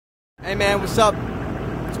Hey man, what's up?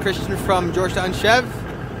 It's Christian from Georgetown Chev,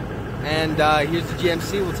 and here's the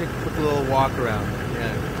GMC. We'll take a quick little walk around.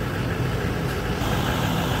 Yeah.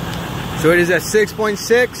 So it is a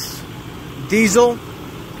 6.6 diesel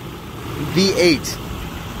V8.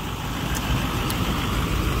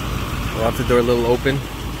 We'll have the door a little open,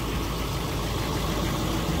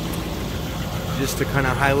 just to kind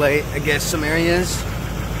of highlight, I guess, some areas.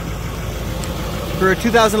 For a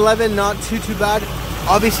 2011, not too bad.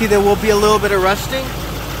 Obviously, there will be a little bit of rusting.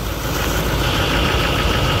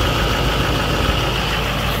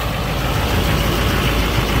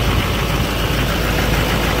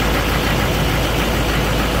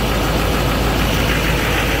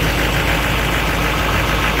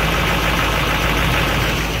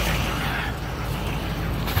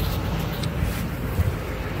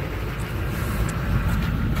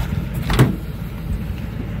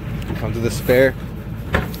 Onto the spare.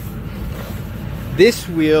 This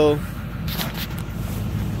wheel,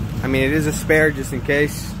 I mean, it is a spare just in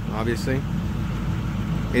case, obviously.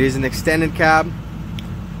 It is an extended cab.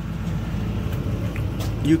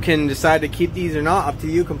 You can decide to keep these or not, up to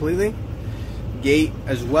you completely. Gate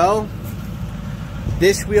as well.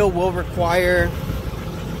 This wheel will require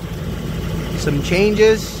some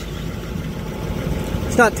changes.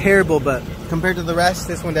 It's not terrible, but compared to the rest,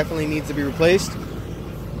 this one definitely needs to be replaced.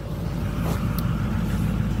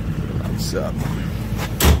 What's up?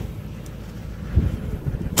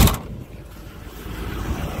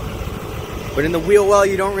 But in the wheel well,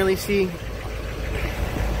 you don't really see.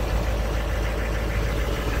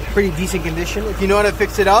 Pretty decent condition if you know how to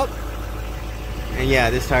fix it up. And yeah,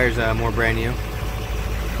 this tire's more brand new.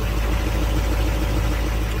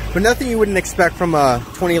 But nothing you wouldn't expect from a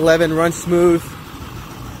 2011. Runs smooth.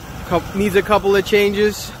 Needs a couple of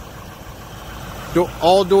changes.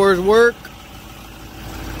 All doors work.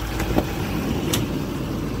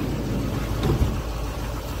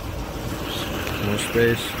 More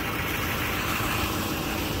space.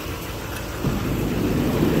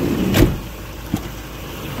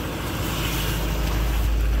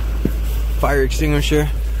 Fire extinguisher.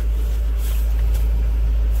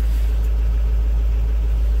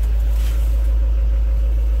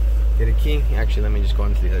 Get a key. Actually, let me just go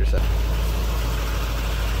on to the other side.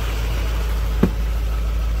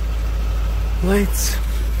 Lights.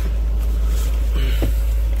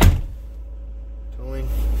 Towing.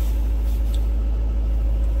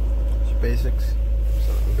 Just basics. It's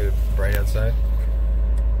a little bit bright outside.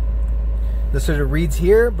 This sort of reads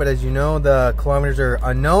here, but as you know, the kilometers are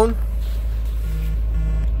unknown.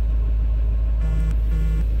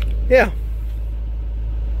 Yeah.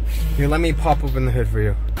 Here, let me pop open the hood for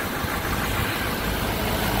you.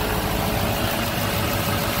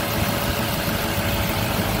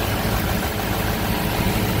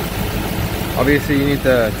 Obviously, you need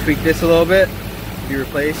to tweak this a little bit to be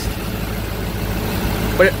replaced,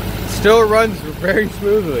 but it still runs very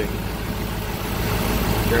smoothly.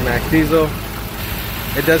 Duramax diesel.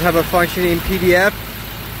 It does have a functioning PDF,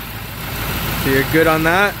 so you're good on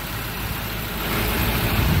that.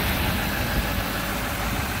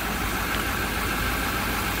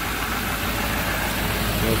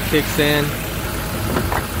 Kicks in.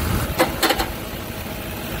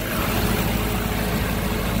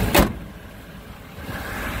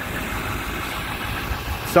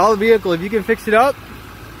 Solid vehicle. If you can fix it up,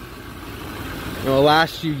 it'll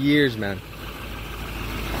last you years, man.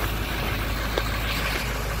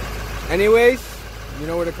 Anyways, you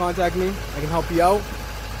know where to contact me. I can help you out.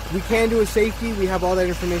 We can do a safety. We have all that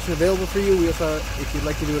information available for you. We also, if you'd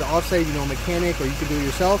like to do it offsite, you know, a mechanic, or you can do it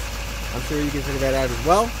yourself. I'm sure you can figure that out as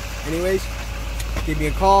well. Anyways, give me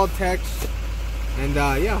a call, text, and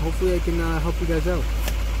yeah, hopefully I can help you guys out.